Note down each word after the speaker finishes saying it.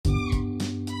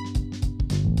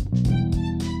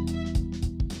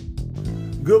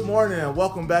Good morning and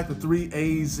welcome back to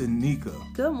 3A's and Nika.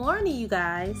 Good morning, you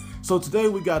guys. So today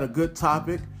we got a good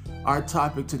topic. Our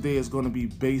topic today is going to be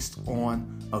based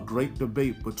on a great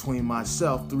debate between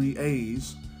myself,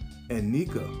 3A's, and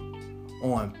Nika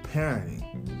on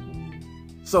parenting.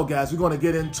 So guys, we're going to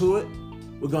get into it.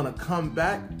 We're going to come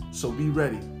back, so be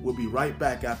ready. We'll be right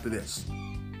back after this.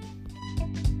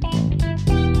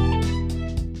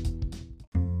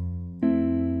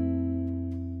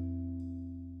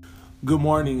 Good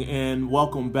morning and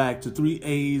welcome back to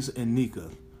 3A's and Nika.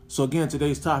 So again,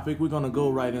 today's topic, we're going to go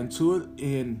right into it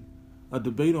in a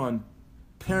debate on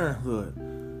parenthood.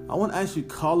 I want to actually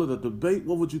call it a debate.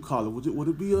 What would you call it? Would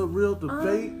it be a real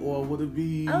debate or would it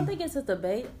be... I don't think it's a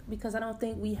debate because I don't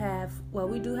think we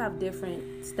do have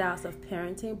different styles of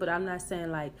parenting, but I'm not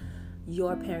saying like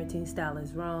your parenting style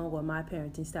is wrong or my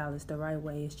parenting style is the right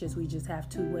way. It's just we just have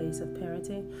two ways of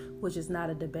parenting, which is not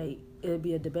a debate. It would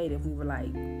be a debate if we were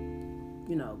like,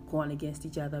 going against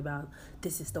each other about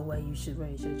this is the way you should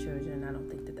raise your children. I don't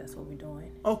think that that's what we're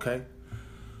doing. Okay.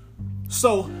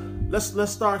 So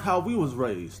let's start how we was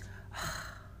raised.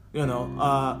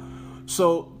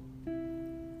 So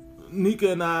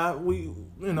Nika and I, we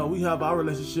have our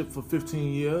relationship for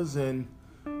 15 years, and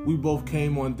we both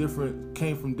came from different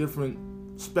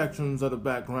spectrums of the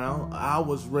background. I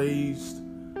was raised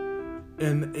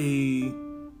in a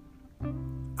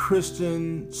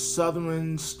Christian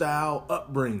Southern style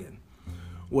upbringing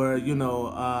where,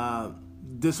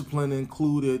 discipline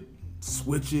included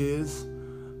switches.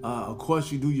 Of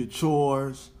course, you do your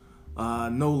chores,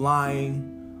 no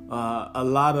lying, a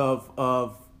lot of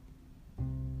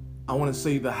I want to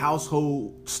say the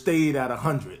household stayed at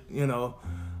 100,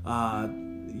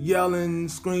 yelling,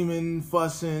 screaming,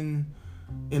 fussing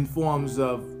in forms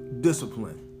of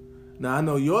discipline. Now, I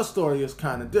know your story is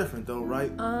kind of different, though,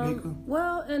 right, Nika?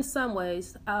 Well, in some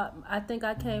ways. I think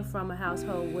I came from a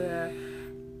household where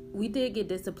we did get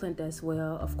disciplined as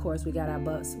well. Of course, we got our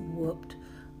butts whooped.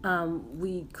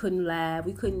 We couldn't laugh.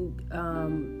 We couldn't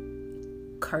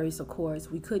curse, of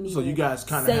course. We couldn't even you guys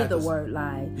kind of say had the to, word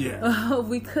lie. Yeah.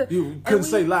 You couldn't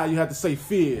say lie. You had to say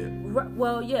fear.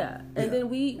 Well, yeah. And then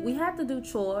we had to do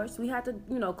chores. We had to,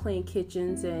 clean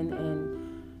kitchens and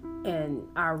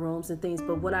our rooms and things.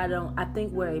 But I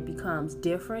think where it becomes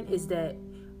different is that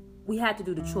we had to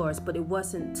do the chores, but it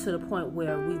wasn't to the point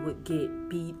where we would get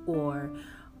beat or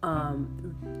now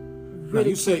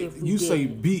you say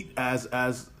beat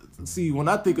as see, when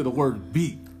I think of the word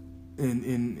beat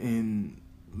in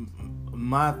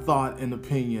my thought and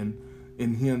opinion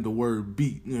in hearing the word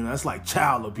beat, that's like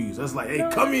child abuse. That's like, hey,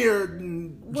 come here,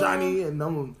 Johnny, and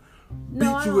I'm gonna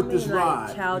beat you with this rod.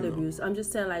 Like child abuse. I'm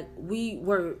just saying, like, we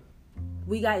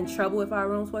got in trouble if our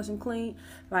rooms wasn't clean,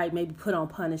 like maybe put on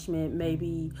punishment,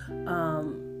 maybe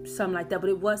something like that. But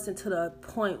it wasn't to the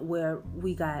point where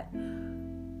we had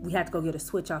to go get a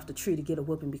switch off the tree to get a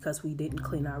whooping because we didn't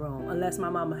clean our room. Unless my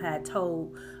mama had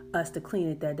told us to clean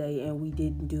it that day and we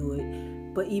didn't do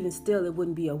it. But even still, it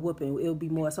wouldn't be a whooping. It would be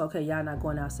more, so okay, y'all not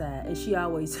going outside. And she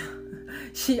always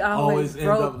end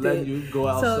up letting you go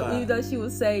outside. So even though she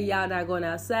would say y'all not going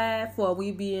outside for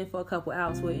we be in for a couple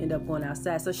hours, we'd end up going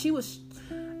outside. So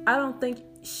I don't think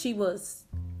she was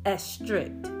as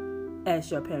strict as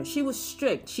your parents. She was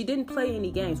strict. She didn't play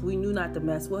any games. We knew not to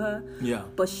mess with her. Yeah.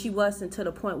 But she wasn't to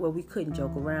the point where we couldn't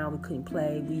joke around. We couldn't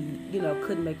play. We,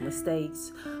 couldn't make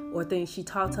mistakes or things. She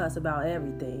talked to us about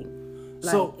everything.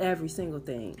 Every single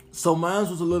thing. So mine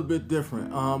was a little bit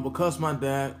different. Because my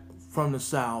dad from the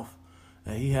South,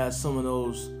 and he had some of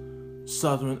those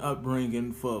Southern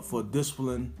upbringing for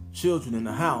disciplined children in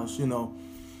the house,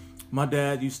 my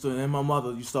dad and my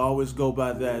mother used to always go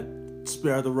by that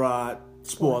spare the rod,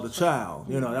 spoil the child.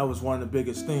 That was one of the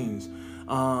biggest things.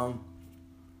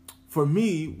 For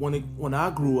me, when I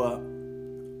grew up,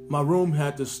 my room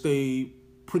had to stay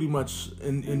pretty much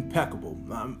impeccable.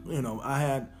 I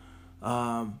had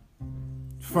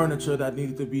furniture that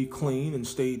needed to be clean and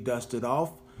stay dusted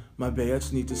off. My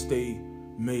beds need to stay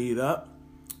made up.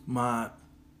 My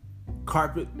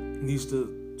carpet needs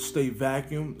to stay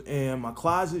vacuumed, and my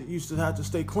closet used to have to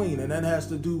stay clean. And that has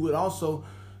to do with also,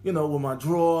 with my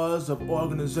drawers of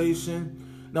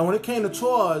organization. Now, when it came to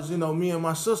chores, me and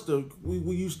my sister,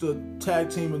 we used to tag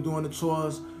team in doing the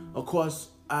chores. Of course,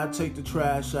 I'd take the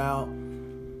trash out,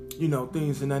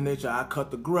 things in that nature. I cut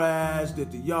the grass,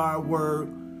 did the yard work,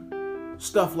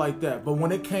 stuff like that. But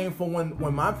when it came from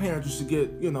when my parents used to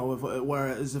get,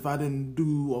 whereas if I didn't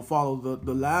do or follow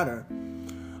the ladder,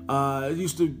 I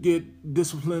used to get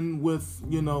disciplined with,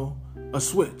 a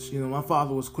switch. My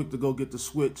father was quick to go get the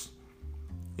switch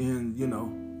and,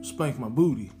 spank my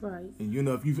booty. Right. And,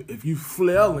 if you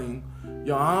flailing,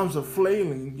 your arms are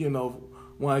flailing,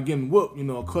 when I getting whooped,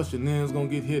 of course your nails gonna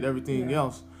get hit, everything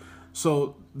else.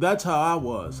 So that's how I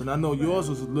was, and I know yours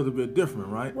was a little bit different,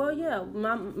 right? Well, yeah,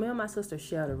 me and my sister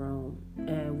shared a room,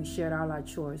 and we shared all our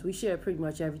chores. We shared pretty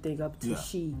much everything up till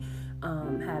she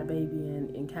had a baby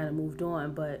and kind of moved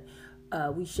on, but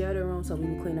we shared a room, so we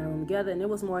would clean our room together, and it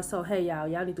was more so, hey, y'all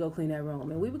need to go clean that room,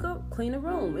 and we would go clean the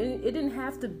room. It didn't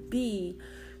have to be,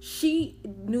 she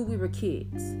knew we were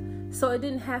kids, so it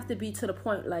didn't have to be to the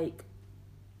point like,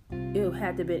 it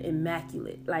had to be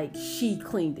immaculate. Like, she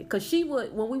cleaned it. Because she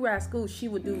would, when we were at school, she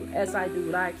would do as I do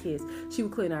with our kids. She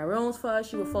would clean our rooms for us.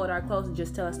 She would fold our clothes and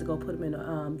just tell us to go put them in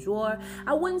a drawer.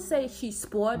 I wouldn't say she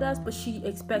spoiled us, but she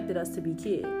expected us to be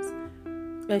kids.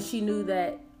 And she knew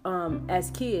that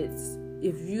as kids,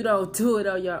 if you don't do it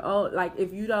on your own, like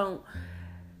if you don't,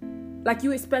 like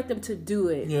you expect them to do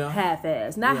it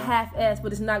half-assed. Not half-assed,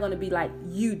 but it's not going to be like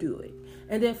you do it.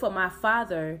 And then for my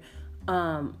father,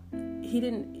 he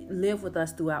didn't live with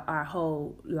us throughout our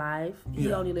whole life.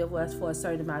 He only lived with us for a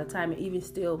certain amount of time. And even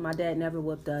still, my dad never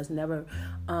whooped us. Never.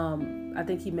 I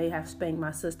think he may have spanked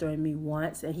my sister and me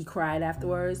once, and he cried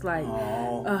afterwards. Like,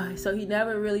 so he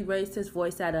never really raised his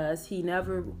voice at us. He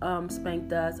never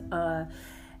spanked us.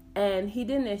 And he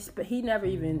didn't. He never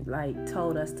even like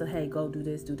told us to, hey, go do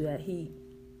this, do that. He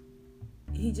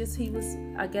was.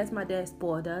 I guess my dad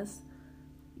spoiled us.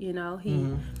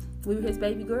 We were his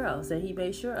baby girls, and he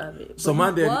made sure of it. So but my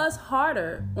he dad was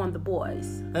harder on the boys.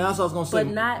 And that's what I was gonna say.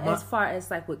 But not as far as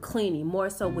like with cleaning,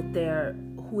 more so with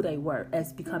who they were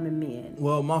as becoming men.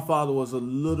 Well, my father was a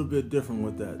little bit different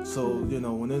with that. So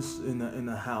when it's in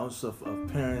the house of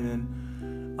parenting,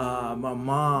 my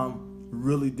mom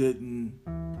really didn't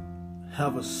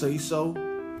have a say so.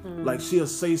 Like she'll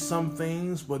say some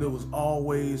things, but it was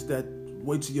always that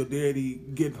wait till your daddy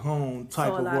get home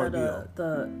type of ordeal.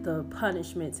 The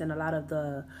punishments and a lot of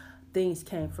the things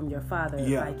came from your father.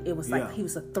 Yeah. Like it was like he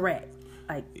was a threat.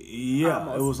 Like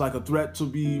almost. It was like a threat to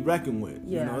be reckoned with.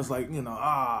 Yeah. It's like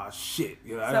shit.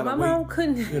 So my mom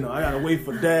couldn't. I gotta wait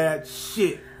for dad.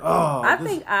 Shit. I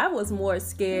think I was more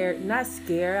scared. Not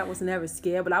scared. I was never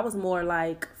scared, but I was more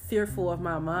like fearful of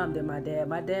my mom than my dad.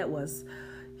 My dad was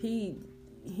he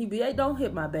don't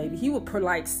hit my baby. He would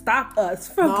stop us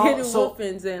from getting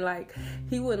whoopings, and like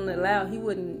he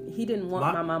didn't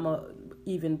want my mama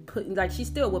even she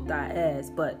still whooped our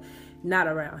ass, but not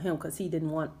around him because he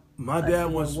didn't want. My dad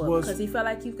was because he felt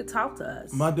like you could talk to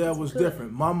us. My dad was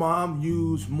different. My mom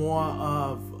used more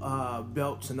of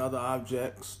belts and other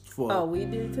objects for. Oh, we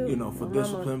did too. For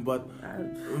discipline, but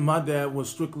my dad was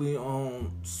strictly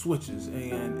on switches.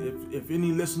 And if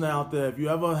any listener out there, if you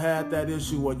ever had that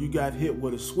issue where you got hit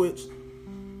with a switch,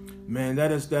 man,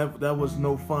 that was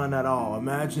no fun at all.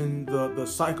 Imagine the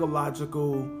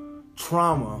psychological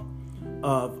trauma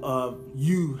of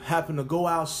you having to go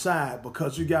outside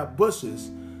because you got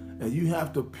bushes. And you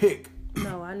have to pick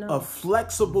a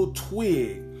flexible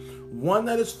twig, one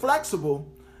that is flexible,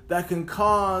 that can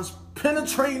cause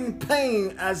penetrating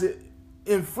pain as it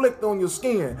inflict on your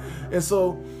skin. And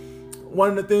so, one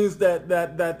of the things that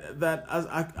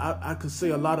I could say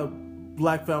a lot of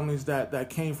black families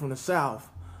that came from the South,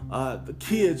 the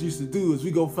kids used to do is we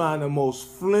go find the most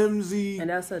flimsy. And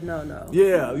that's a no.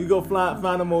 Yeah, you go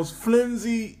find the most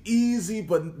flimsy, easy,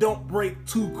 but don't break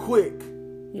too quick.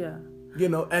 Yeah.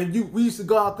 And we used to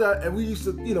go out there and we used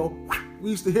to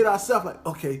hit ourselves like,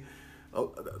 okay,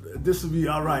 this will be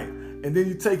all right. And then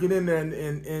you take it in there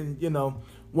and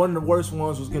one of the worst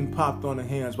ones was getting popped on the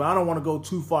hands. But I don't want to go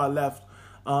too far left.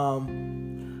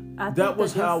 That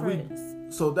was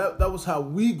how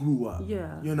we grew up.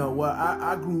 Yeah. Where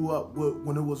I grew up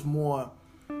when it was more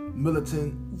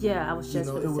militant. Yeah, I was just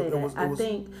going to say that. I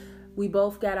think we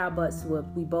both got our butts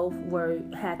whooped. We both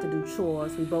had to do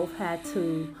chores. We both had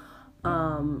to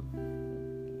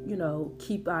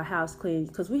keep our house clean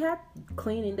because we had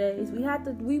cleaning days.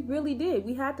 We really did.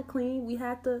 We had to clean. We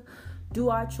had to do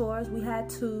our chores. We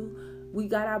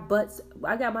got our butts.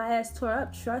 I got my ass tore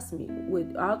up, trust me,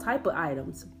 with all type of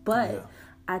items. But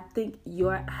I think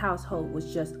your household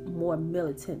was just more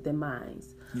militant than mine.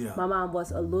 Yeah. My mom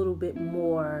was a little bit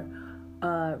more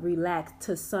relaxed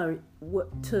to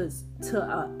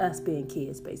us being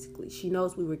kids. Basically, she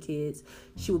knows we were kids.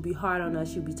 She would be hard on us.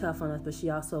 She would be tough on us, but she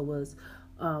also was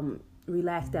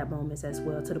relaxed at moments as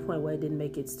well, to the point where it didn't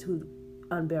make it too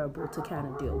unbearable to kind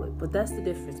of deal with. But that's the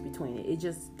difference between it. It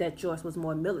just that yours was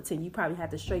more militant. You probably had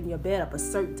to straighten your bed up a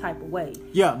certain type of way.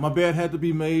 Yeah, my bed had to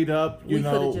be made up,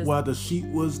 Just, while the sheet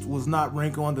was not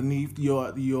wrinkled underneath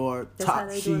your that's top how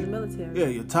they sheet. do in the military. Yeah,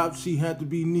 your top sheet had to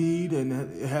be neat, and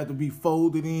it had to be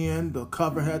folded in. The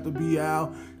cover had to be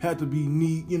out, had to be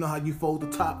neat. You know how you fold the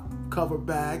top cover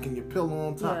back and your pillow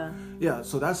on top? Yeah,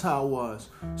 so that's how it was.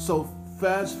 So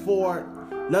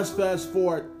let's fast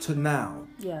forward to now.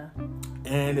 Yeah.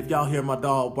 And if y'all hear my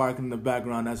dog barking in the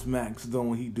background, that's Max doing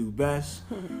what he do best,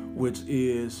 which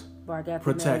is bark at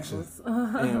protection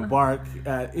and bark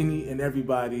at any and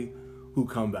everybody who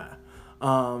come by.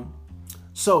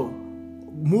 So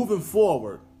moving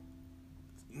forward,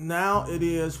 now it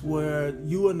is where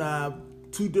you and I,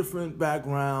 two different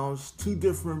backgrounds, two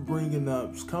different bringing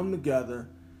ups, come together,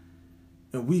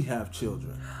 and we have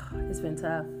children. It's been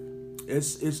tough.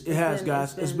 It has,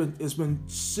 guys. It's been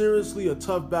seriously a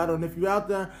tough battle. And if you're out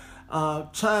there,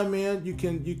 chime in. You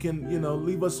can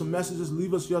leave us some messages.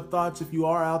 Leave us your thoughts if you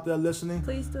are out there listening.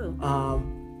 Please do.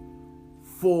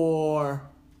 For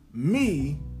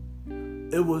me,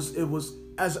 it was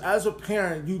as a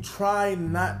parent, you try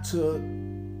not to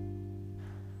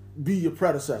be your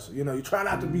predecessor. You try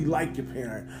not to be like your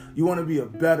parent. You want to be a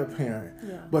better parent.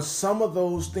 Yeah. But some of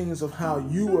those things of how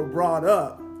you were brought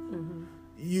up,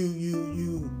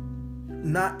 you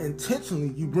not intentionally,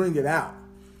 you bring it out.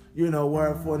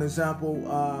 Where, for an example,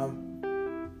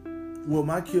 when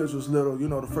my kids was little,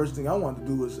 the first thing I wanted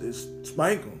to do is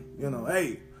spank them.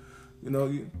 Hey,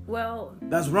 well,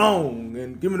 that's wrong,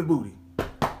 and give me the booty.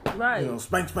 Right.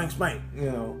 Spank, spank, spank.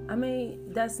 I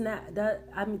mean,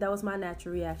 that was my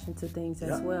natural reaction to things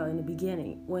as well in the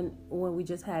beginning when we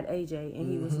just had AJ and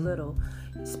he was little,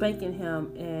 spanking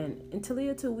him, and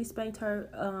Talia too. We spanked her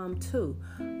too,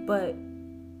 but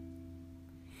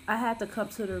I had to come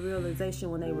to the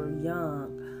realization when they were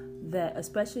young that,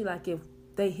 especially like if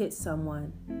they hit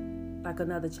someone, like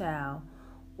another child,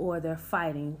 or they're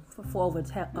fighting for over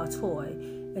a toy,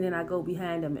 and then I go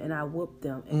behind them and I whoop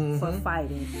them for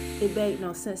fighting. It made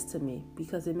no sense to me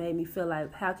because it made me feel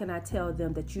like, how can I tell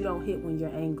them that you don't hit when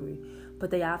you're angry? But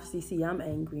they obviously see I'm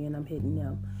angry and I'm hitting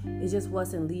them. It just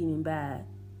wasn't leading by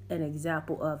an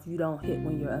example of you don't hit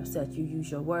when you're upset. You use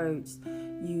your words.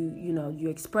 You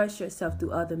express yourself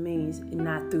through other means and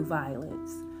not through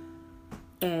violence.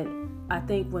 And I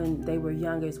think when they were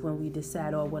younger is when we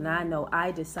decided, or when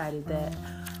I decided that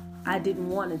I didn't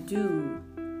want to do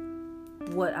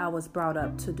what I was brought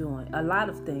up to doing. A lot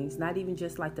of things, not even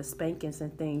just like the spankings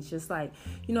and things, just like,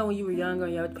 when you were younger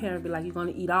and your parents be like, you're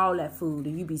going to eat all that food,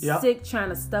 and you be sick trying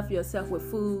to stuff yourself with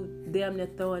food, damn near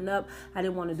throwing up. I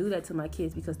didn't want to do that to my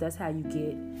kids because that's how you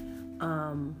get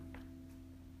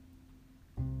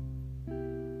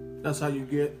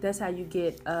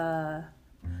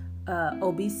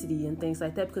obesity and things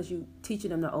like that, because you teaching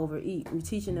them to overeat. You're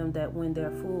teaching them that when they're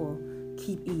full,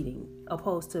 keep eating,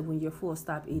 opposed to when you're full,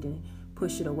 stop eating,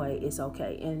 push it away, it's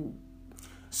okay. And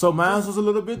so mine was a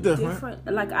little bit different.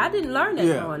 Like, I didn't learn that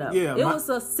growing up. It was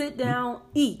a sit down,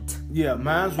 eat. Yeah,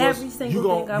 mine was every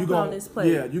single thing I put on this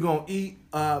plate. Yeah, you're gonna eat.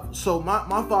 So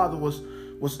my father was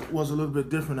a little bit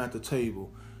different at the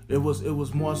table. It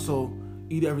was more so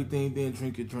eat everything, then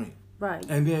drink your drink. Right.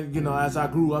 And then, as I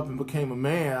grew up and became a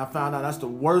man, I found out that's the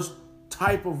worst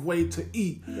type of way to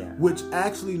eat. Yeah. Which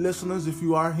actually, listeners, if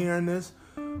you are hearing this,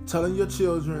 telling your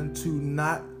children to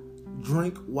not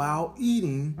drink while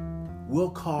eating will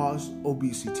cause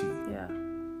obesity. Yeah.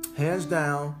 Hands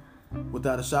down,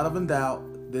 without a shadow of a doubt,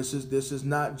 this is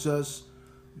not just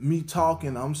me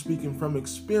talking. I'm speaking from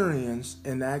experience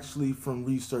and actually from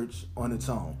research on its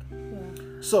own.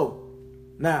 Yeah. So,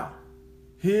 now,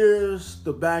 here's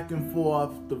the back and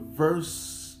forth, the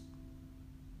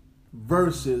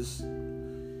versus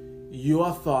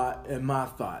your thought and my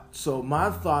thought. So my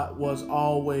thought was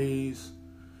always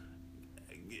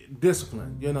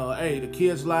discipline. Hey, the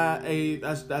kids lie. Hey,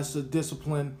 that's a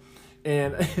discipline.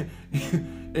 And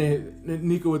and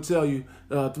Nico would tell you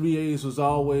 3 A's was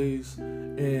always,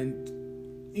 and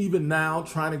even now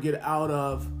trying to get out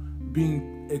of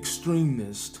being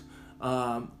extremist.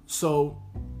 So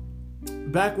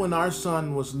back when our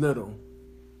son was little,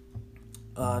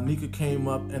 Nika came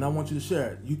up, and I want you to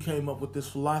share it. You came up with this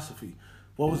philosophy.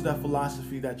 What was that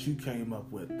philosophy that you came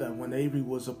up with? That when Avery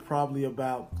was probably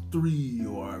about 3,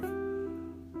 or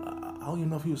I don't even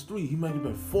know if he was 3. He might have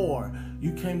been 4.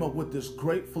 You came up with this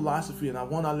great philosophy, and I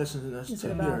want our listeners to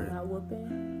hear it. About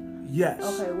whooping? Yes.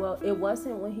 Okay. Well, it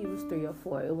wasn't when he was 3 or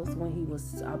 4. It was when he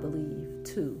was, I believe,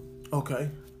 2. Okay.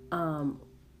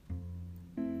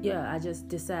 Yeah, I just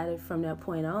decided from that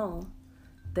point on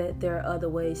that there are other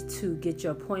ways to get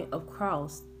your point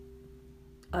across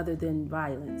other than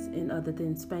violence and other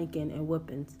than spanking and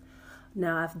whippings.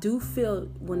 Now, I do feel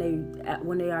when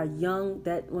they are young,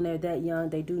 when they're that young,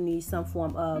 they do need some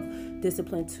form of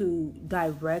discipline to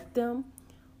direct them,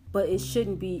 but it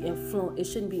shouldn't be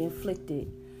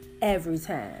inflicted every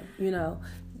time. You know,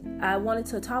 I wanted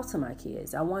to talk to my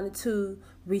kids. I wanted to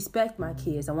respect my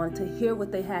kids. I wanted to hear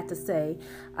what they had to say.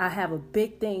 I have a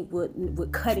big thing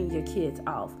with cutting your kids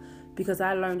off, because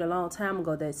I learned a long time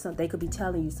ago that they could be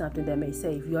telling you something that may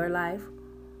save your life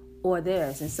or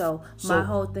theirs. And so my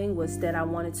whole thing was that I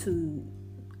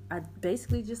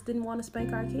basically just didn't want to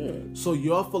spank our kids. So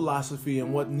your philosophy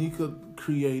and what Nika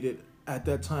created at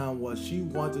that time was she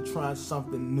wanted to try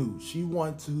something new. She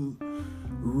wanted to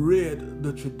rid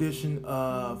the tradition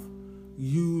of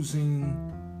using,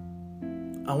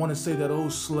 I want to say, that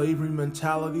old slavery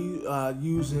mentality,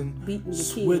 using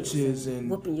switches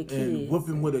and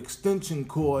whipping with extension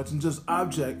cords and just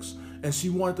objects. And she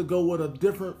wanted to go with a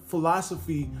different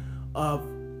philosophy of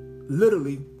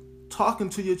literally talking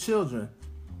to your children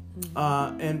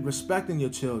and respecting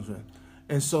your children.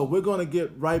 And so we're going to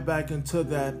get right back into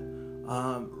that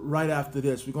right after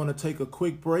this. We're going to take a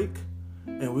quick break,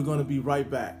 and we're going to be right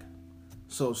back.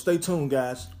 So stay tuned,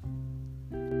 guys.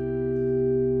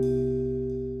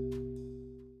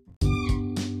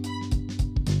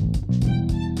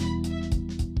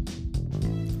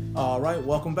 All right,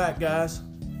 welcome back, guys.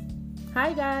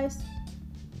 Hi, guys.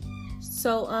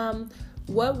 So,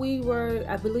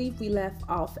 I believe we left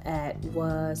off at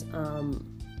was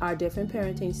our different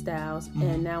parenting styles,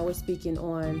 and now we're speaking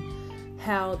on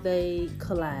how they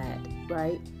collide,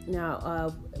 right?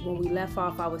 Now, when we left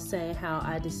off, I was saying how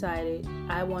I decided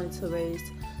I wanted to raise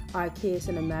our kids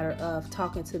in a matter of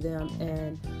talking to them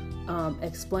and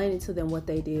explaining to them what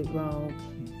they did wrong,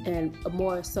 and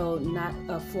more so not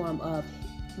a form of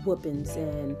whoopings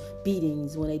and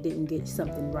beatings when they didn't get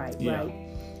something right, right?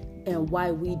 And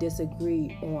why we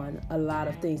disagree on a lot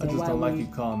of things. I just don't like you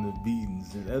calling it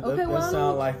beatings. That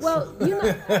sounds like... Well, they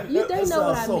know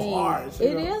what I so mean. Harsh,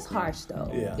 it is harsh,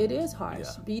 though. Yeah. It is harsh.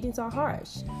 Yeah. Beatings are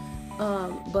harsh.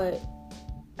 But,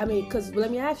 I mean, because let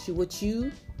me ask you, would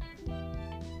you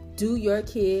do your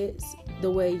kids the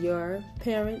way your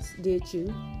parents did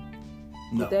you?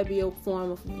 No. Would that be a form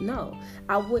of... No,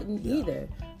 I wouldn't either.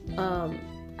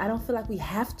 I don't feel like we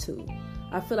have to.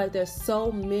 I feel like there's so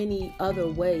many other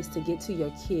ways to get to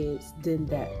your kids than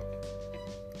that.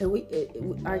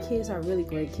 And our kids are really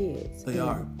great kids. They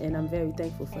are. And I'm very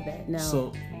thankful for that. Now,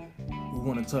 so we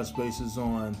want to touch bases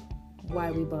on why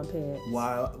we bump heads.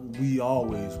 Why we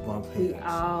always bump heads. We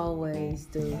always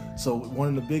do. So one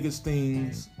of the biggest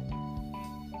things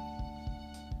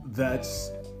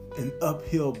that's an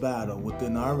uphill battle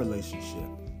within our relationship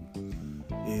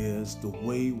is the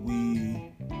way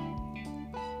we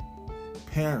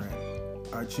parent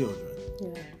our children.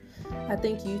 Yeah. I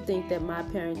think you think that my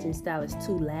parenting style is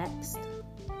too lax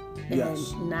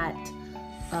and not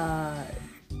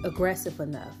aggressive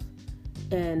enough.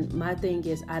 And my thing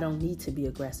is, I don't need to be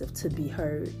aggressive to be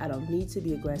heard. I don't need to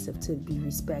be aggressive to be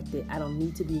respected. I don't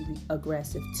need to be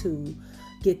aggressive to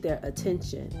get their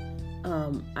attention.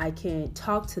 I can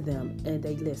talk to them and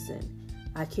they listen.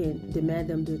 I can demand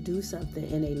them to do something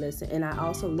and they listen. And I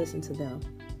also listen to them.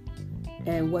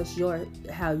 And what's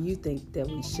how you think that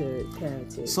we should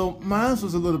parent it? So mine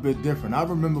was a little bit different. I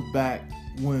remember back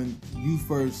when you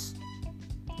first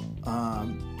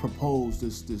proposed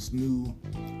this new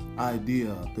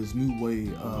idea, this new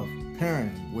way of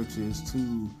parenting, which is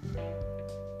to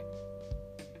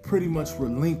pretty much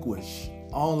relinquish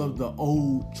all of the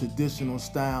old traditional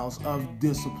styles of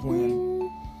discipline.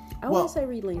 I wouldn't say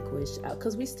relinquish,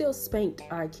 because we still spanked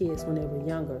our kids when they were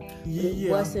younger. But it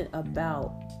wasn't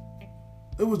about...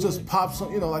 It was just pop,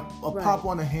 like a pop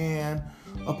on the hand,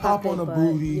 a pop on the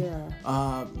booty.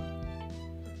 Yeah.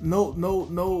 No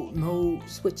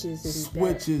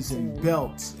switches and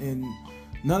belts, and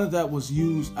none of that was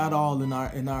used at all in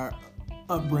our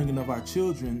upbringing of our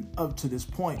children up to this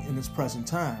point in this present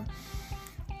time.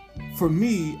 For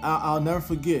me, I'll never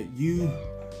forget you.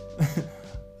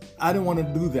 I didn't want to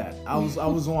do that. I was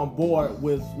on board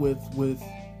with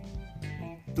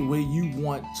the way you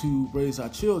want to raise our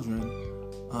children.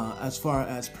 As far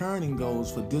as parenting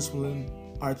goes, for disciplining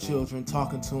our children,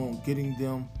 talking to them, getting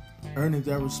them, earning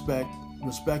their respect,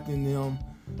 respecting them,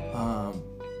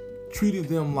 treating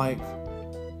them like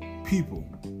people,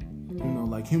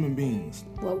 like human beings.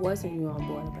 What wasn't you on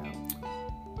board about?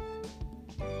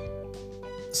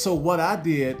 So what I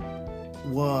did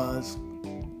was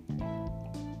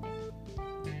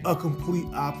a complete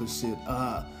opposite.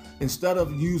 Instead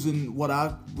of using what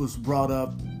I was brought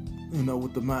up,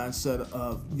 with the mindset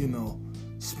of,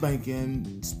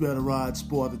 spanking, spare the rod,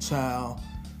 spoil the child.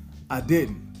 I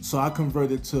didn't. So I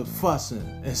converted to fussing.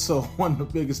 And so one of the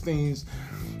biggest things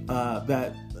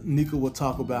that Nika will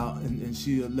talk about, and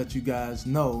she'll let you guys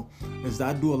know, is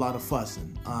that I do a lot of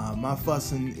fussing. My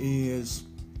fussing is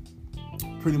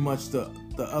pretty much the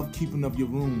upkeeping of your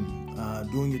room,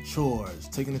 doing your chores,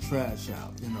 taking the trash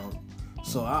out,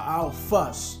 So I'll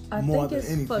fuss more than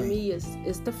anything. For me,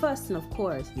 it's the fussing, of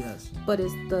course. Yes. But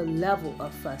it's the level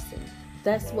of fussing.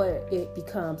 That's where it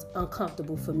becomes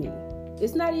uncomfortable for me.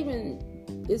 It's not even,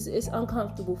 it's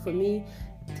uncomfortable for me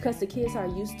because the kids are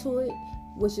used to it,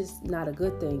 which is not a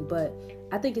good thing. But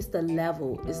I think it's the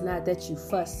level. It's not that you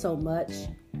fuss so much,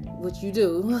 which you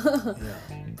do. Yeah.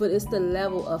 But it's the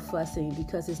level of fussing,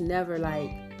 because it's never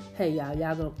like, hey, y'all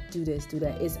gonna do this, do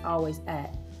that. It's always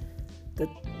at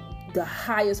the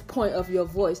highest point of your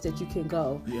voice that you can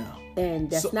go. Yeah. And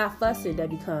that's not fussing,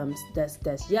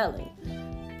 that's yelling.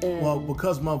 And well,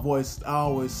 because my voice, I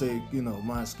always say,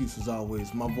 my excuse is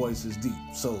always, my voice is deep.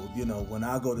 So, when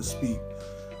I go to speak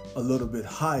a little bit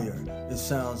higher, it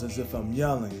sounds as if I'm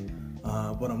yelling,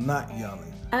 but I'm not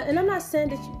yelling. And I'm not saying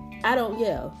that I don't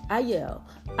yell. I yell.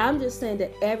 I'm just saying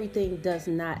that everything does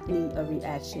not need a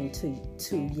reaction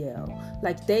to yell.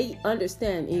 Like, they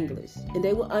understand English, and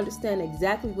they will understand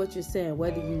exactly what you're saying,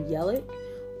 whether you yell it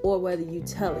or whether you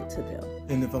tell it to them.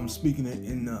 And if I'm speaking it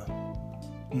in a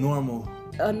normal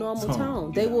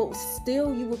tone, you will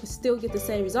still get the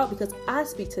same result, because I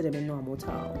speak to them in normal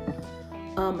tone.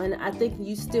 And I think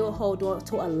you still hold on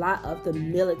to a lot of the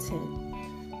militant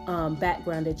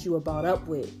background that you were brought up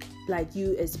with. Like,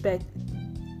 you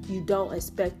don't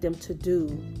expect them to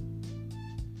do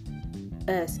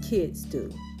as kids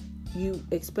do. You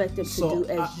expect them to do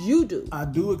as you do. I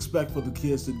do expect for the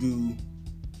kids to do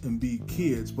and be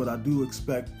kids, but I do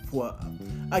expect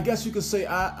I guess you could say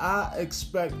I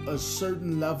expect a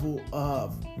certain level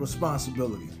of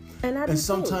responsibility. And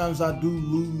sometimes I do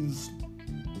lose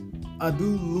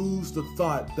the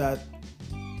thought that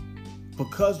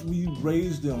because we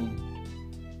raised them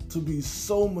to be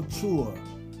so mature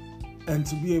and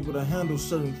to be able to handle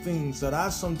certain things, that I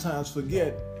sometimes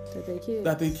forget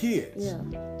that they kids. Yeah.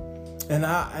 And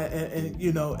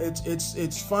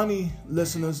it's funny,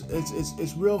 listeners.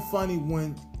 It's real funny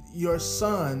when your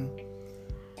son,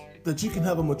 that you can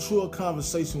have a mature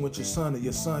conversation with your son, and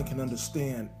your son can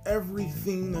understand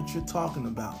everything that you're talking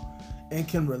about and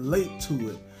can relate to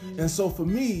it. And so for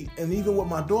me, and even with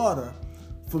my daughter,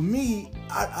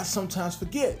 I sometimes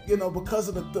forget, because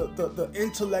of the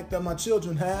intellect that my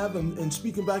children have and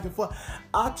speaking back and forth,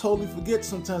 I totally forget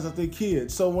sometimes that they're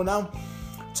kids. So when I'm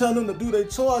telling them to do their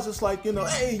chores, it's like,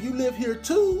 hey, you live here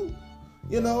too,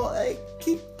 hey,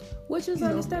 keep. Which is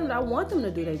understandable. I want them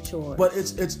to do their chores. But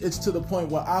it's to the point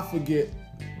where I forget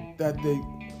that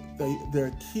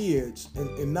they're kids,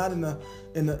 and not in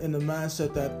the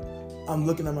mindset that I'm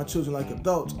looking at my children like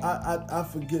adults. I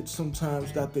forget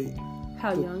sometimes that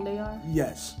how young they are?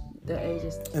 Yes. Their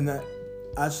ages. And that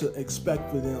I should expect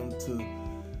for them to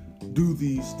do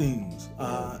these things.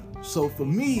 So for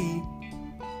me,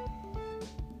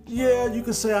 yeah, you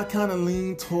could say I kind of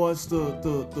lean towards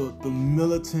the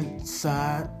militant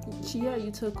side. Yeah, you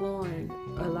took on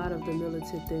a lot of the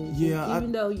militant things. Yeah.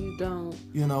 Even though you don't.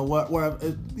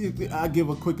 I give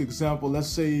a quick example. Let's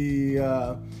say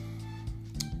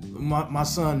my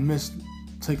son missed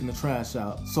taking the trash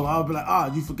out. So I'll be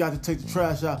like, you forgot to take the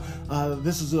trash out.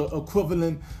 This is the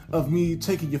equivalent of me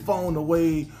taking your phone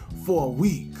away for a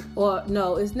week. Or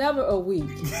no, it's never a week.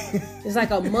 It's like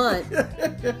a month,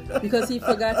 because he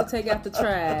forgot to take out the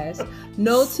trash.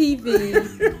 No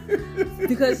TV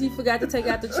because he forgot to take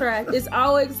out the trash. It's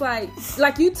always like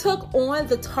you took on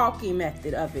the talking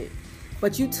method of it.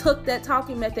 But you took that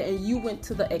talking method and you went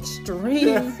to the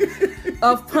extreme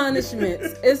of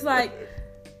punishments. It's like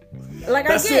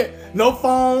that's it. No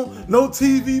phone, no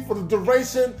TV for the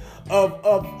duration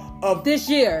of this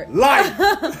year. Life.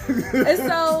 And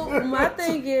so my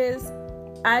thing is,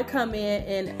 I come in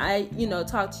and I,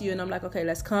 talk to you, and I'm like, okay,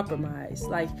 let's compromise.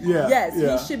 Like, yes,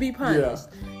 he should be punished.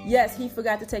 Yeah. Yes, he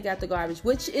forgot to take out the garbage,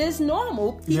 which is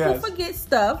normal. People forget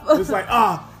stuff. It's like,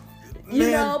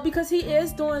 man, because he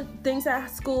is doing things at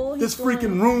school. This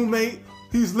freaking roommate,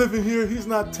 he's living here. He's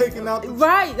not taking out the...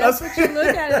 Right, that's what you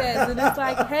look at it as. And it's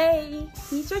like, hey,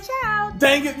 he's your child.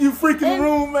 Dang it, you freaking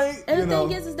roommate. And the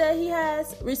thing is that he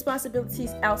has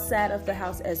responsibilities outside of the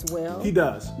house as well. He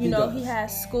does. He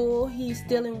has school. He's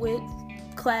dealing with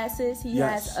classes. He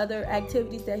has other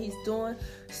activities that he's doing.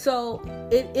 So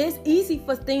it is easy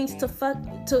for things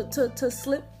to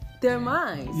slip their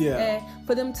minds, and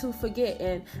for them to forget,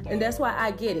 and that's why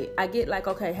I get it. I get like,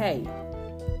 okay, hey,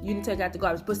 you didn't take out the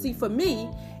garbage. But see, for me,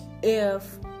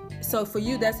 So for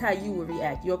you, that's how you would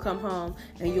react. You'll come home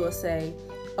and you'll say,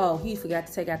 oh, he forgot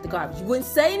to take out the garbage. You wouldn't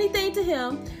say anything to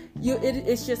him.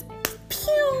 It's just,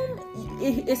 pew.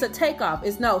 It's a takeoff.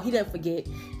 It's no, he didn't forget.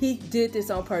 He did this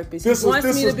on purpose. He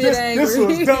wants me to be angry. This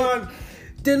was done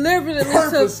deliberately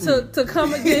to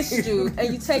come against you,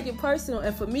 and you take it personal.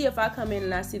 And for me, if I come in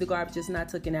and I see the garbage is not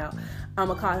taken out, I'm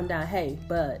gonna call him down. Hey,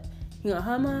 bud,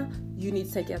 Ma, you need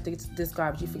to take out this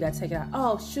garbage. You forgot to take it out.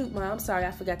 Oh shoot, Ma, I'm sorry,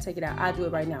 I forgot to take it out. I'll do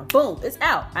it right now. Boom, it's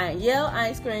out. I ain't yell, I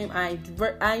ain't scream, I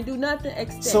ain't do nothing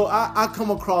except. So I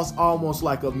come across almost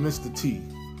like a Mr. T.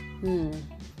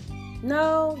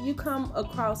 No, you come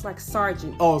across like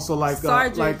Sergeant. Oh, so like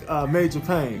Major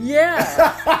Payne. Yeah,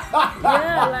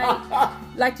 yeah,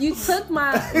 like you took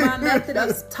my method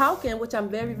of talking, which I'm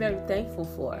very, very thankful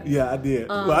for. Yeah, I did.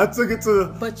 Well, I took it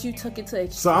to. But you took it to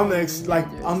extreme. So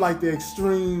I'm like the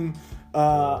extreme.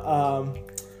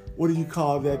 What do you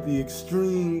call that? The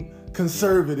extreme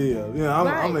conservative. You know,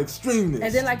 I'm an extremist.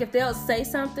 And then like if they'll say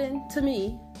something to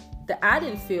me that I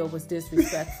didn't feel was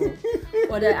disrespectful,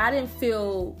 or that I didn't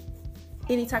feel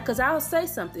anytime, because I'll say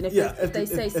something if they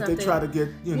say something. If they try to get,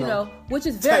 you know, which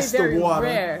is very, very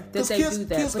rare that they do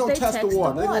that. Kids gonna test the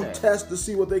water. They're gonna test to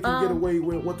see what they can get away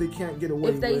with, what they can't get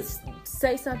away with. If they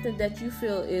say something that you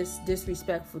feel is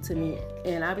disrespectful to me,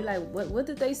 and I'll be like, what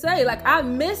did they say? Like, I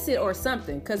miss it or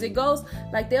something, because it goes,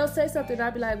 like, they'll say something, and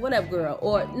I'll be like, whatever, girl.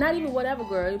 Or not even whatever,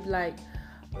 girl. It'll be like,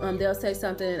 they'll say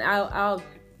something, and I'll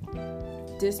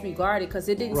disregard it because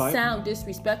it didn't sound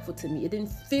disrespectful to me. It didn't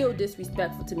feel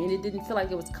disrespectful to me, and it didn't feel like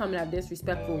it was coming out a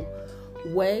disrespectful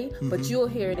way. Mm-hmm. But you'll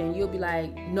hear it and you'll be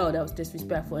like, no, that was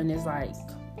disrespectful. And it's like,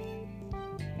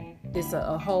 it's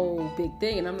a whole big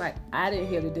thing. And I'm like, I didn't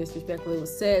hear the disrespectful. It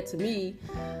was said to me.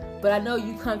 But I know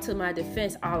you come to my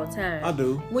defense all the time. I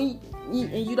do.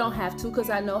 And you don't have to, because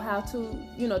I know how to,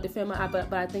 defend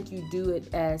but I think you do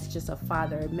it as just a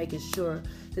father, making sure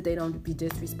that they don't be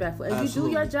disrespectful. And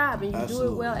Absolutely. You do your job, and you Absolutely.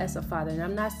 do it well as a father. And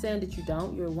I'm not saying that you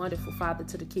don't. You're a wonderful father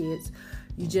to the kids.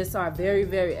 You just are very,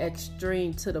 very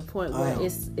extreme to the point where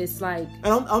it's like.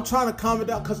 And I'm trying to calm it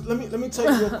down, because let me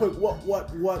tell you real quick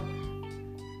what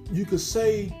you could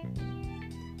say.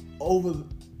 Over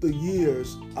the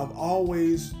years, I've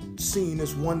always seen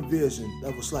this one vision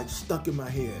that was like stuck in my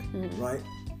head, right?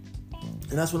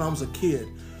 And that's when I was a kid.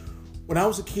 When I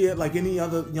was a kid, like any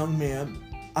other young man,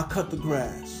 I cut the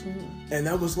grass, and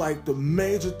that was like the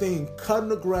major thing: cutting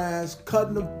the grass,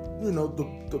 cutting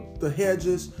the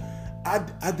hedges.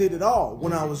 I did it all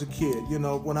when I was a kid.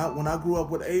 When I grew up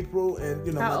with April,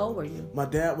 and how old were you? My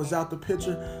dad was out the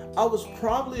picture. I was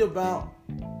probably about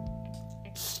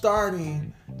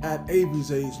starting at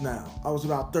Avery's age now. I was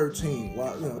about 13.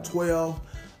 12.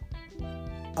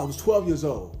 I was 12 years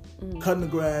old, cutting the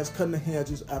grass, cutting the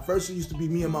hedges. At first, it used to be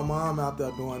me and my mom out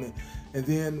there doing it. And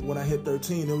then when I hit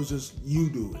 13, it was just you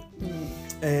do it.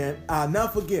 And I'll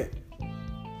never forget,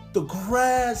 the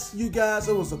grass, you guys,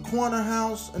 it was a corner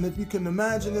house. And if you can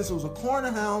imagine this, it was a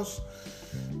corner house.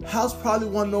 House probably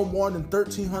wasn't no more than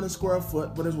 1,300 square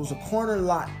foot, but it was a corner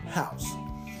lot house.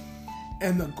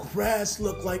 And the grass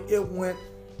looked like it went,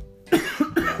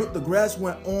 the grass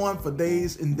went on for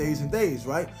days and days and days,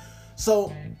 right?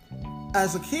 So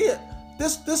as a kid,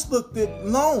 this looked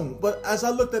long, but as I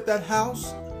looked at that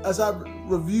house, as I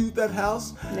reviewed that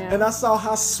house, and I saw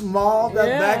how small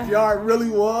that backyard really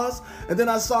was, and then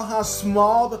I saw how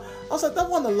small, I was like, that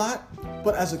wasn't a lot,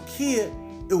 but as a kid,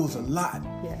 it was a lot.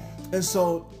 Yeah. And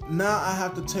so now I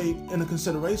have to take into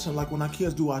consideration, like when our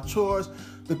kids do our chores,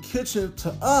 the kitchen to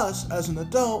us as an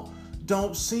adult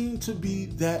don't seem to be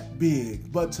that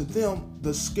big, but to them,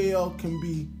 the scale can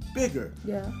be bigger.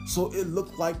 Yeah. So it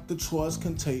looked like the chores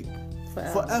can take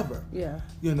forever. Yeah.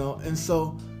 And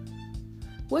so.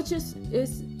 Which is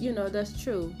that's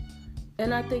true.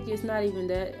 And I think it's not even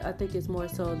that. I think it's more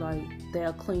so like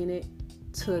they'll clean it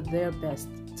to their best,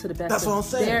 to the best That's what I'm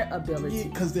saying. Their ability.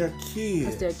 Because they're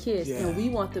kids. Yeah. And we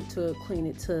want them to clean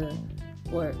it to,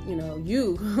 or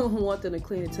you want them to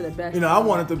clean it to the best. I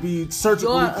want it to be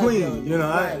surgically clean.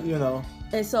 Right.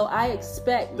 And so I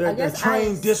expect. They're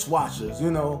trained dishwashers.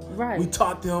 Right. We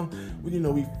taught them.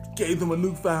 We gave them a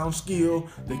newfound skill.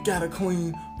 They gotta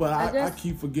clean. But I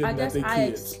keep forgetting that they're kids. I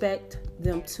expect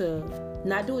them to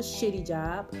not do a shitty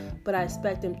job, but I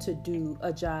expect them to do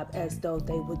a job as though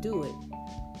they would do it.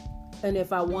 And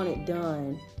if I want it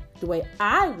done the way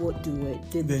I would do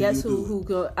it, then guess who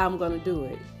I'm gonna do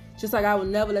it. Just like I would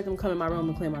never let them come in my room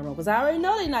and clean my room, because I already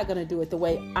know they're not gonna do it the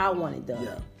way I want it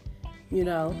done.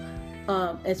 Yeah.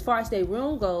 As far as their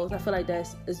room goes, I feel like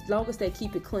that's, as long as they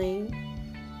keep it clean,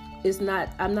 I'm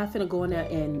not finna go in there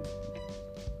and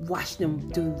watch them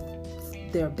do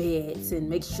their beds and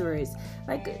make sure it's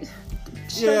like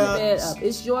show your bed up.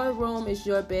 It's your room, it's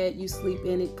your bed, you sleep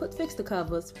in it. Fix the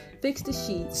covers, fix the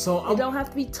sheets. So it don't have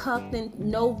to be tucked and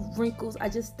no wrinkles. I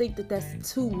just think that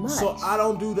that's too much. So I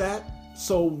don't do that.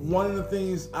 So one of the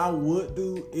things I would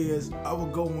do is I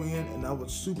would go in and I would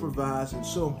supervise and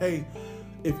show them, hey,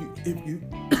 if you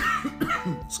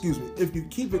excuse me, if you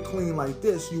keep it clean like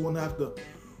this, you won't have to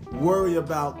worry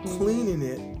about cleaning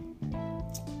it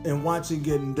and watch it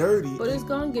getting dirty. But it's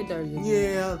gonna get dirty.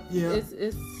 Yeah.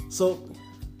 It's so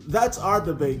that's our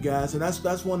debate, guys, and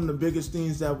that's one of the biggest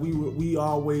things that we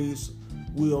always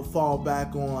will fall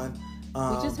back on.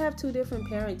 We just have two different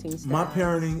parenting styles. My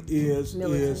parenting is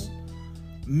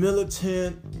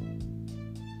militant,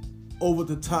 over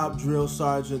the top drill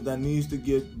sergeant that needs to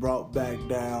get brought back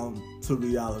down to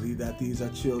reality that these are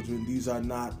children, these are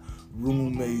not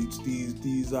roommates,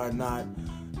 these are not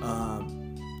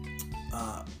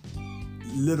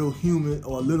little human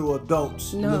or little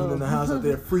adults living in the house, that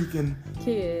they're freaking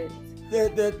kids.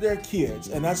 They're kids,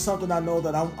 and that's something I know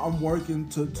that I'm working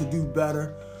to do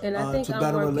better. And I think to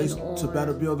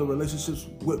better build the relationships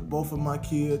with both of my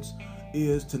kids,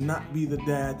 is to not be the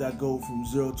dad that go from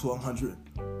 0 to 100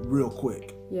 real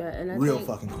quick. Yeah, and I real think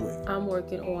fucking quick. I'm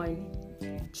working on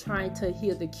trying to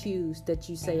hear the cues that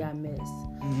you say I miss.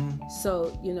 Mm-hmm. So,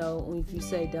 when you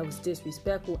say that was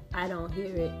disrespectful, I don't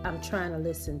hear it. I'm trying to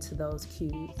listen to those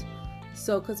cues.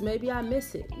 So, because maybe I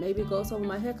miss it. Maybe it goes over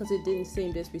my head because it didn't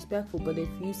seem disrespectful. But if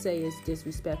you say it's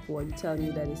disrespectful or you're telling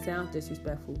me that it sounds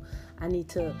disrespectful, I need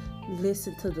to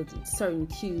listen to the certain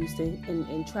cues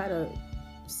and try to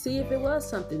see if it was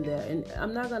something there. And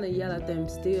I'm not going to yell at them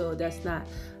still. That's not,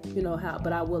 how,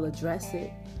 but I will address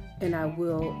it. And I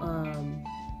will,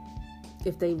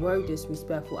 if they were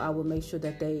disrespectful, I will make sure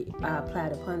that I apply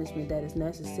the punishment that is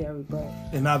necessary. But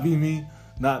and not be me.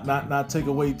 Not take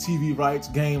away TV rights,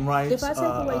 game rights. If I take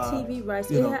away TV rights,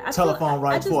 telephone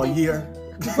rights for a year.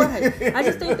 Right. I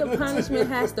just think the punishment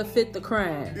has to fit the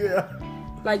crime. Yeah.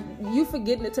 Like, you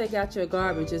forgetting to take out your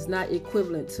garbage is not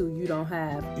equivalent to you don't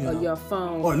have your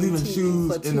phone or leaving TV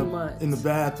shoes for 2 months. in the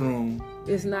bathroom.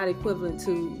 It's not equivalent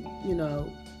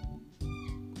to,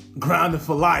 grounded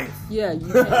for life. Yeah,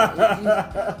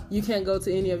 you can't go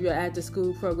to any of your after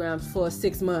school programs for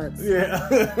 6 months.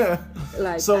 Yeah.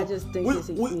 So I just think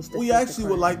we actually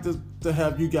would like to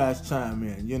have you guys chime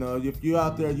in. If you're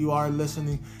out there, you are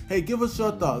listening. Hey, give us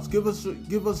your thoughts. Give us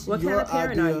what your kind of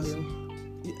parent ideas. Are you?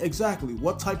 Exactly.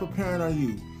 What type of parent are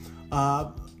you?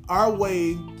 Our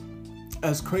way,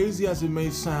 as crazy as it may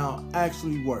sound,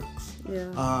 actually works.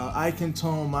 Yeah. I can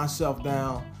tone myself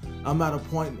down. I'm at a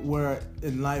point where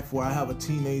in life where I have a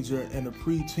teenager and a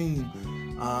preteen.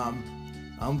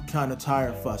 I'm kind of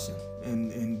tired fussing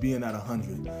and being at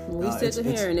 100. We sick of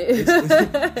hearing it.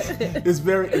 It's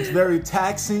very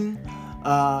taxing.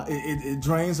 It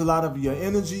drains a lot of your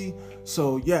energy.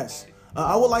 So yes,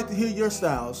 I would like to hear your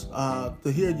styles,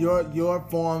 to hear your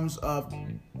forms of,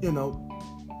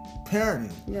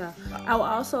 parenting. Yeah, I would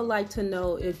also like to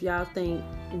know if y'all think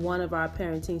one of our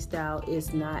parenting style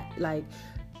is not like.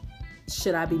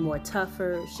 Should I be more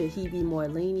tougher? Should he be more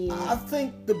lenient? I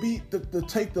think to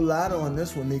take the latter on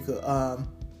this one, Nika.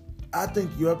 I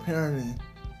think your parenting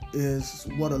is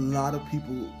what a lot of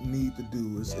people need to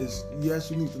do. Is yes,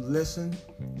 you need to listen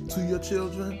to your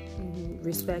children. Mm-hmm.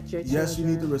 Respect your children. Yes, you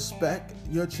need to respect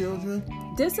your children.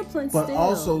 Discipline but still. But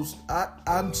also,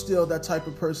 I'm still that type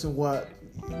of person where,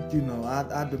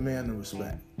 I demand the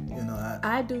respect.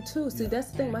 I do too. See,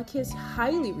 that's the thing. My kids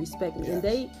highly respect me, yes. And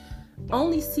they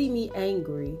only see me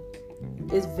angry.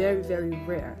 It's very, very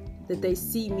rare that they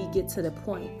see me get to the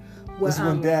point where this is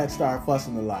when dad started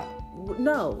fussing a lot.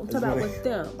 No, I'm talking about with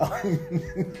them.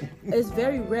 It's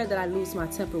very rare that I lose my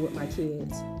temper with my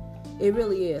kids. It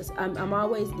really is. I'm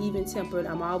always even-tempered.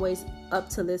 I'm always up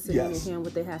to listening and hearing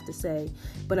what they have to say.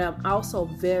 But I'm also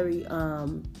very...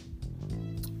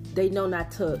 they know not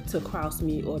to cross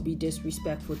me or be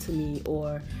disrespectful to me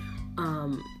or...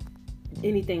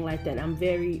 anything like that. I'm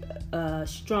very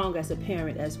strong as a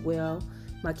parent as well.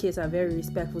 My kids are very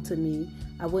respectful to me.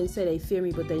 I wouldn't say they fear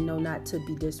me, but they know not to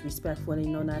be disrespectful. They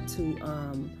know not to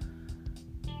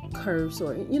curse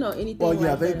or anything. Well,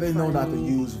 yeah, like that. They know not to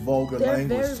use vulgar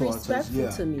language towards us. They're very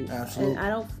respectful to me. Absolutely.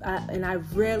 And I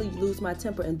rarely lose my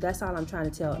temper, and that's all I'm trying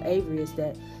to tell Avery is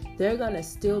that they're gonna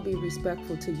still be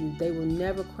respectful to you. They will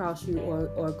never cross you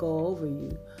or go over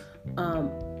you.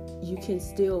 You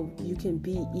can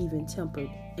be even-tempered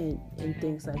and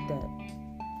things like that.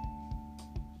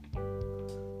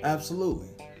 Absolutely.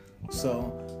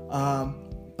 So,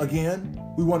 again,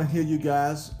 we want to hear you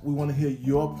guys. We want to hear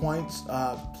your points.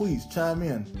 Please chime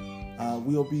in.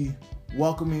 We'll be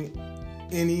welcoming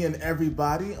any and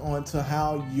everybody onto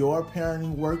how your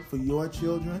parenting worked for your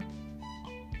children?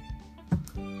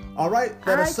 All right,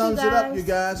 that sums it up, you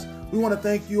guys. We want to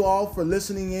thank you all for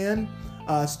listening in.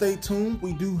 Stay tuned.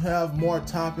 We do have more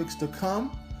topics to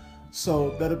come,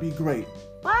 so that'll be great.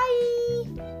 Bye.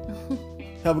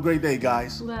 Have a great day,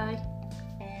 guys. Bye.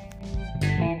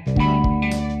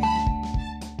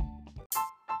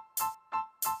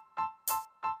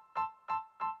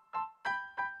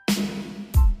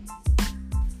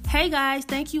 Hey guys,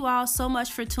 thank you all so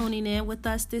much for tuning in with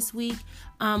us this week.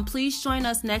 Please join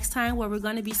us next time where we're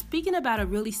going to be speaking about a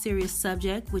really serious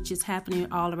subject, which is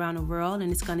happening all around the world,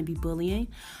 and it's going to be bullying.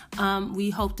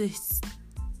 We hope to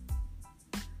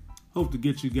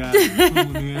get you guys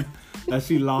tuning in. As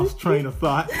she lost train of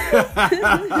thought.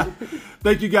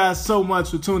 Thank you guys so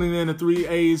much for tuning in to 3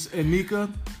 A's and Nika.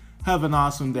 Have an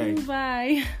awesome day.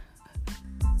 Bye.